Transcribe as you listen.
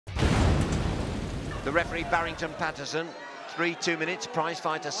The referee, Barrington Patterson. 2 minutes,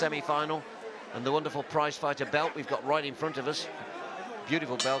 Prizefighter Semi-Final. And the wonderful Prizefighter belt we've got right in front of us.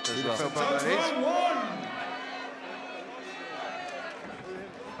 Beautiful belt as well. Beautiful belt that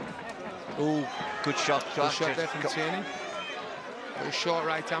is. Ooh, good shot. Good shot there from Tierney. A short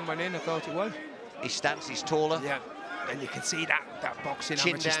right hand went in, I thought it was. His stance is taller. Yeah, and you can see that boxing.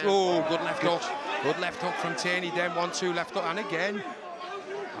 Chin down. Oh, good left hook. Good left hook from Tierney, then 1-2 left hook, and again.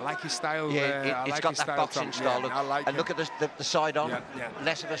 I like his style. Yeah, it's got that boxing style. Look. I like and it. look at the side on. Yeah.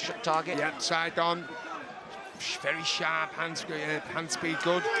 Less of a target. Yeah, side on. Very sharp, hand speed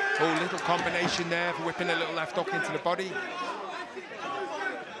good. Oh, little combination there for whipping a little left hook into the body.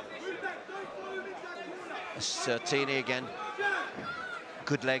 It's Tierney again.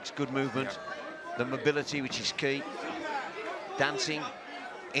 Good legs, good movement. Yeah. The mobility, which is key. Dancing,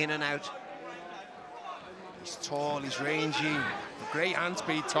 in and out. He's tall, he's rangy. Great hand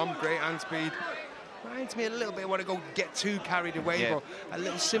speed, Tom, great hand speed. Reminds me a little bit, I want to get too carried away, but a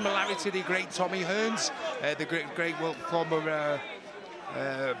little similarity to the great Tommy Hearns, the great former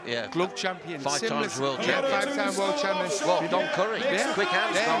glove champion. Five times world champion. Yeah, 5-time world champion. Well, Don Curry. Yeah. Quick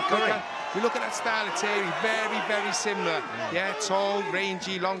hands, Don Curry. If you look at that style of Tierney, very, very similar. Yeah, tall,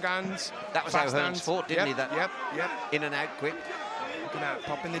 rangy, long hands. That was how Hearns fought, didn't he? That Yep. In and out, quick. Look at that,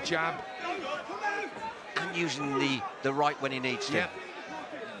 popping the jab. And using the right when he needs to. Yeah.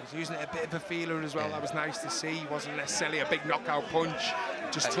 He's using it a bit of a feeler as well. That was nice to see. He wasn't necessarily a big knockout punch.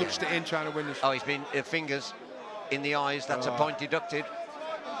 Just touched it in, trying to win the shot. Oh, he's been fingers in the eyes. That's a point deducted.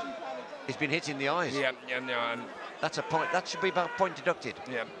 He's been hit in the eyes. Yeah, and that's a point. That should be about point deducted.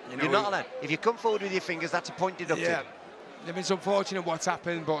 Yeah, you're not allowed. If you come forward with your fingers, that's a point deducted. Yeah, I mean, it's unfortunate what's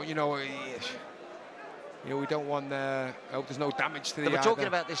happened, but we don't want. I hope there's no damage to the. They were talking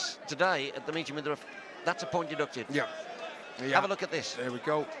about this today at the meeting with the. That's a point deducted. Yeah. Have a look at this. There we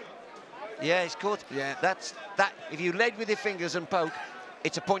go. Yeah, it's caught. Yeah. That's that. If you led with your fingers and poke,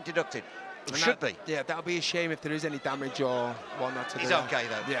 it's a point deducted. It should be. Yeah, that'll be a shame if there is any damage or whatnot to He's okay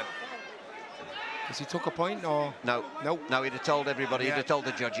though. Yeah. Has he took a point or? No. Nope. No, he'd have told everybody. He'd have told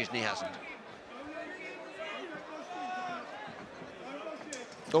the judges, and he hasn't.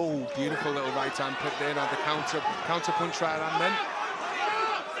 Oh, beautiful little right hand put there on the counter punch right hand then.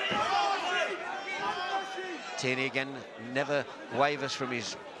 Tierney again never wavers from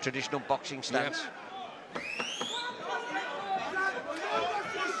his traditional boxing stance.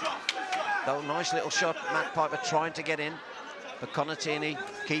 Oh, nice little shot. Matt Piper trying to get in, but Conor Tierney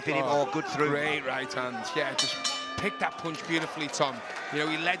keeping him all good through. Great right hand. Yeah, just picked that punch beautifully, Tom. He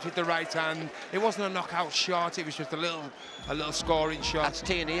led with the right hand. It wasn't a knockout shot. It was just a little scoring shot. That's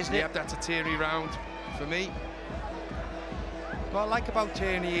Tierney, isn't it? Yep, that's a Tierney round for me. What I like about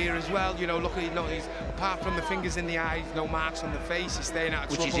Tierney here as well, look at he's apart from the fingers in the eyes, no marks on the face, he's staying out of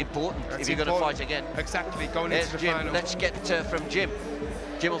trouble. Which is important if you're going to fight again. Exactly, going into the final. Let's get from Jim.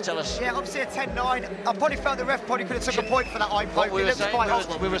 Jim will tell us. Yeah, obviously a 10-9. I probably felt the ref probably could have took a point for that eye poke. We were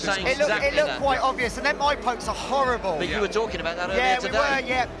saying exactly it looked quite obvious, and them eye pokes are horrible. But you were talking about that earlier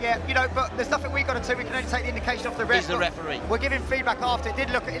today. Yeah, we were, but there's nothing we got to do. We can only take the indication off the ref. He's the referee. We're giving feedback after. It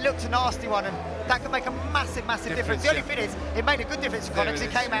looked a nasty one, and that could make a massive difference. The only thing is, it made a good difference to Conor because he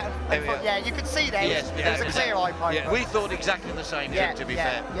came out and thought, you could see there. It was a clear eye poke. Yeah. We thought exactly the same, Jim, to be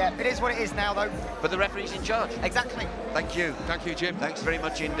fair. Yeah, it is what it is now, though. But the referee's in charge. Exactly. Thank you. Thank you, Jim. Thanks very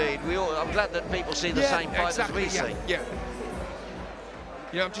much indeed. I'm glad that people see the same fight as we see. Yeah.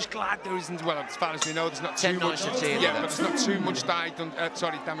 I'm just glad there isn't, well, as far as we know, there's not too much. But there's not too much damage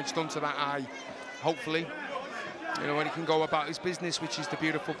done to that eye. Hopefully, when he can go about his business, which is the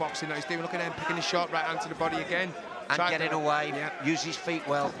beautiful boxing that he's doing. Look at him picking his shot right hand to the body again. And getting away, use his feet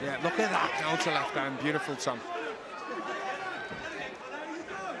well. Yeah, look at that, down to left hand, beautiful, Tom.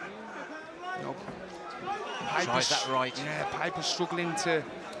 Tries that right. Yeah, Piper's struggling to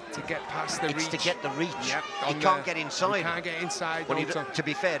get past the reach. It's to get the reach. Yep, he can't get inside. He can't get inside. To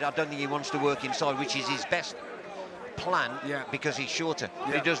be fair, I don't think he wants to work inside, which is his best plan, because he's shorter.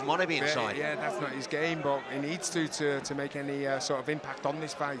 But he doesn't want to be inside. Yeah, that's not his game, but he needs to make any sort of impact on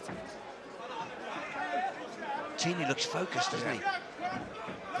this fight. Tierney looks focused, doesn't he?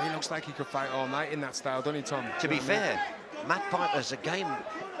 He looks like he could fight all night in that style, doesn't he, Tom? To be fair, Matt Piper's a game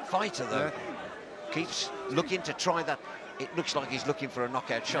fighter, though. Keeps looking to try that. It looks like he's looking for a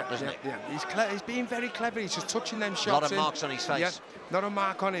knockout shot, doesn't it? Yeah, he's being very clever. He's just touching them shots. A lot of marks on his face. Yeah, not a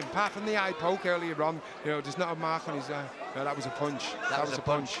mark on him. Apart from the eye poke earlier on, there's not a mark on his eye. No, that was a punch. That was a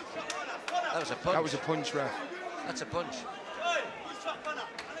punch. That was a punch. That was a punch, ref. That's a punch.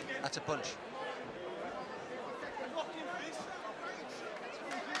 That's a punch.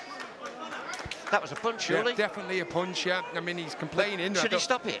 That was a punch, surely? Yeah, definitely a punch, yeah. I mean, he's complaining. Should he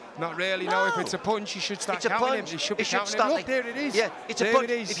stop it? Not really, no. If it's a punch, you should start counting him. He should be counting him. Look, there it is. Yeah, it's a punch.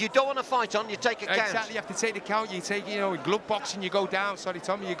 If you don't want to fight on, you take a count. Exactly, you have to take the count. You take, you know, in glove boxing, you go down. Sorry,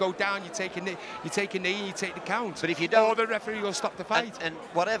 Tommy, you go down, you take a knee, and you take the count. But if you don't... Or the referee will stop the fight. And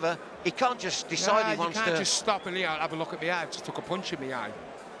whatever, he can't just decide he wants to... You can't just stop and have a look at me eye. I just took a punch in my eye.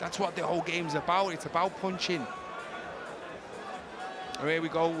 That's what the whole game's about. It's about punching. And here we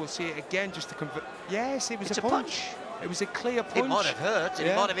go, we'll see it again just to convert. Yes, it was a punch. It was a clear punch. It might have hurt,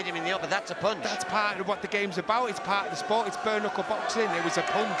 it might have hit him in the eye, but that's a punch. That's part of what the game's about. It's part of the sport. It's bare knuckle boxing. It was a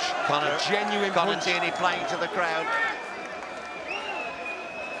punch. A genuine punch. Tierney playing to the crowd.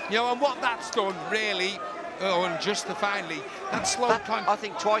 You know, and what that's done, really, and justifiably, that slowed... I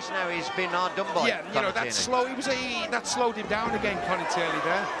think twice now he's been hard done by. Yeah, you know, that slowed him down again, Conor Tierney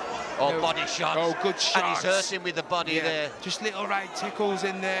there. Oh, body shots. Oh, good shots. And he's hurting with the body there. Just little right tickles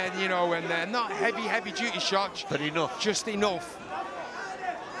in there, you know, and they're not heavy duty shots. But enough. Just enough.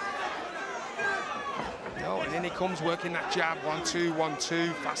 Oh, and then he comes working that jab. 1-2,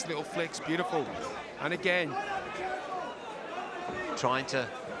 1-2. Fast little flicks. Beautiful. And again. Trying to...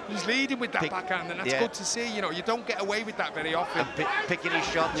 He's leading with that backhand, and that's good to see. You know, you don't get away with that very often. And picking his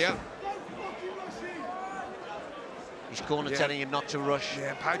shots. Yeah. His corner telling him not to rush.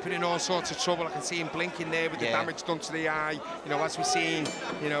 Yeah, Piper in all sorts of trouble. I can see him blinking there with the damage done to the eye. You know, as we've seen,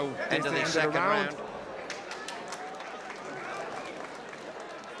 you know, end of the second round.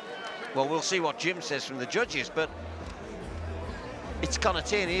 Well, we'll see what Jim says from the judges, but it's Conor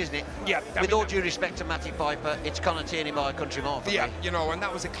Tierney, isn't it? Yeah. With all due respect to Matty Piper, it's Conor Tierney by a country mile for me. You know, and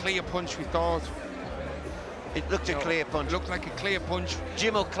that was a clear punch, we thought. It looked a clear punch. It looked like a clear punch.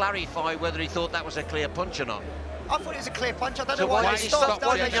 Jim will clarify whether he thought that was a clear punch or not. I thought it was a clear punch. I don't know why he stopped.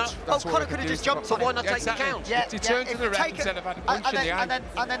 Conor could have just jumped on it. Why not take the count? He turned to the ref and said, I've had a punch in the eye.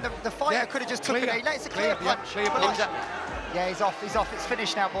 And then the fighter could have just took it. It's a clear punch. Yeah, he's off. It's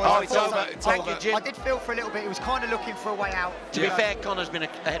finished now, boys. Oh, it's over. Thank you, Jim. I did feel for a little bit. He was kind of looking for a way out. To be fair, Conor's been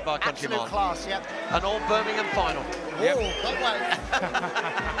ahead by a country mile. Absolute class, yeah. An all Birmingham final. Oh, that way.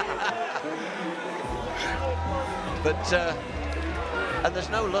 But, and there's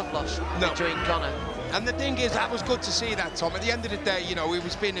no love lost between Conor. And the thing is, that was good to see that, Tom. At the end of the day, you know, he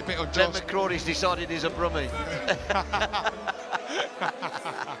was being a bit unjust. Glenn McCrory's decided he's a brummie.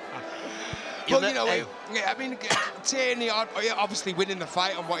 Well, you know, I mean, Tierney obviously winning the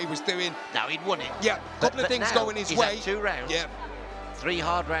fight on what he was doing. Now he'd won it. Yeah, a couple of things going his way. He's had 2 rounds. Yeah. 3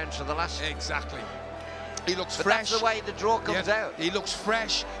 hard rounds for the last. Exactly. He looks but fresh. That's the way the draw comes out. He looks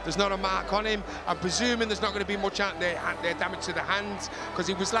fresh. There's not a mark on him. I'm presuming there's not going to be much damage to the hands because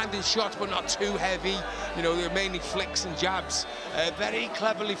he was landing shots, but not too heavy. You know, they were mainly flicks and jabs. Very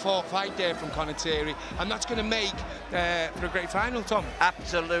cleverly fought fight there from Conor Tierney, and that's going to make for a great final, Tom.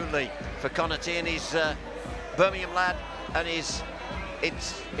 Absolutely, for Conor Tierney's Birmingham lad, and it's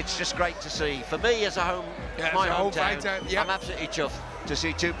just great to see. For me, as a my hometown, I'm absolutely chuffed to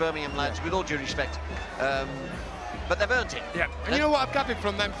see 2 Birmingham lads, with all due respect. But they've earned it. Yeah, and you know what I've gathered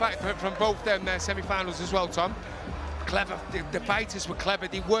from them, from both them semi-finals as well, Tom? Clever. The fighters were clever.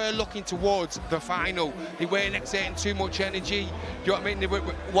 They were looking towards the final. They weren't exerting too much energy. Do you know what I mean? They were,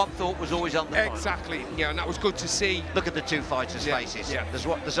 one thought was always on the final. Exactly. Yeah, and that was good to see. Look at the 2 fighters' faces. Yeah.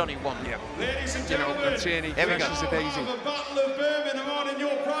 There's only one. Yeah. Ladies and gentlemen, Tierney, here we go. The Battle of Birmingham on in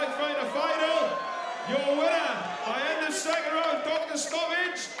your Prizefighter final. Your winner by end of second round, Dr.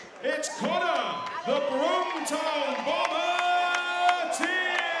 Stoppage. It's Conor, the Broomtown Bomber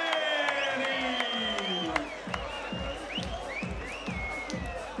Tierney.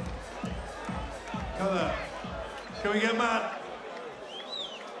 Conor, can we get Matt?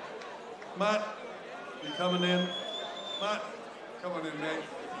 Matt, you coming in? Matt, come on in, mate.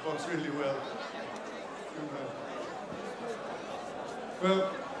 You box really well. Good man.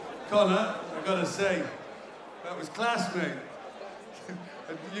 Well, Conor, I gotta say, that was class, mate.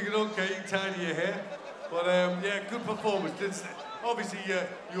 You can you tidy your hair, but yeah, good performance. Obviously,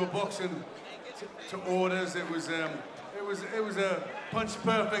 you were boxing to orders. It was a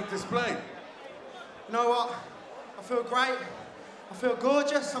punch-perfect display. You know what? I feel great. I feel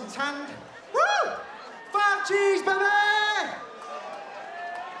gorgeous. I'm tanned. Woo! 5 G's, baby!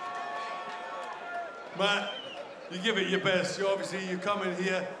 Matt, you give it your best. You come in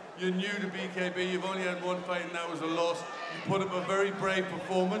here. You're new to BKB, you've only had 1 fight and that was a loss. You put up a very brave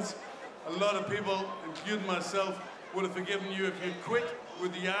performance. A lot of people, including myself, would have forgiven you if you quit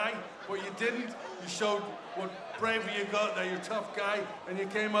with the eye, but you didn't. You showed what bravery you got, that you're a tough guy, and you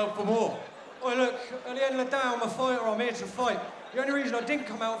came out for more. Well, look, at the end of the day, I'm a fighter, I'm here to fight. The only reason I didn't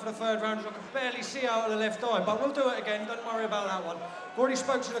come out for the third round is I could barely see out of the left eye, but we'll do it again, don't worry about that one. I've already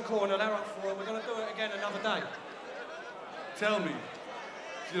spoke to the corner, they're up for it, we're going to do it again another day. Tell me,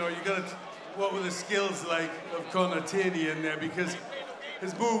 you know, what were the skills like of Conor Tierney in there? Because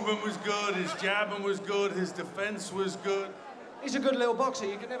his movement was good, his jabbing was good, his defence was good. He's a good little boxer,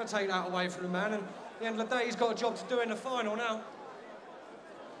 you can never take that away from the man, and at the end of the day, he's got a job to do in the final now.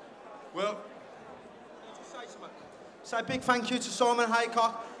 Well, say a big thank you to Simon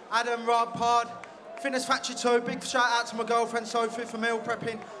Haycock, Adam, Rob, Pod, Fitness Factory 2, big shout out to my girlfriend Sophie for meal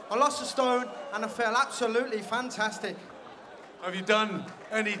prepping. I lost a stone and I felt absolutely fantastic. Have you done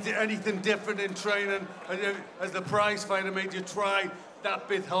anything different in training? Has the prize fighter made you try that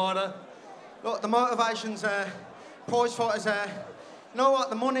bit harder? Look, the motivation's there, prize fighter's there. You know what,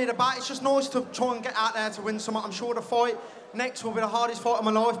 the money, the bat, it's just nice to try and get out there to win something. I'm sure the fight next will be the hardest fight of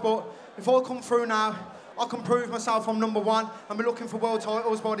my life, but if I come through now, I can prove myself I'm #1 and be looking for world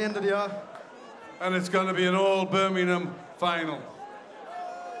titles by the end of the year. And it's going to be an all Birmingham final.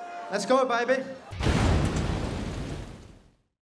 Let's go, baby.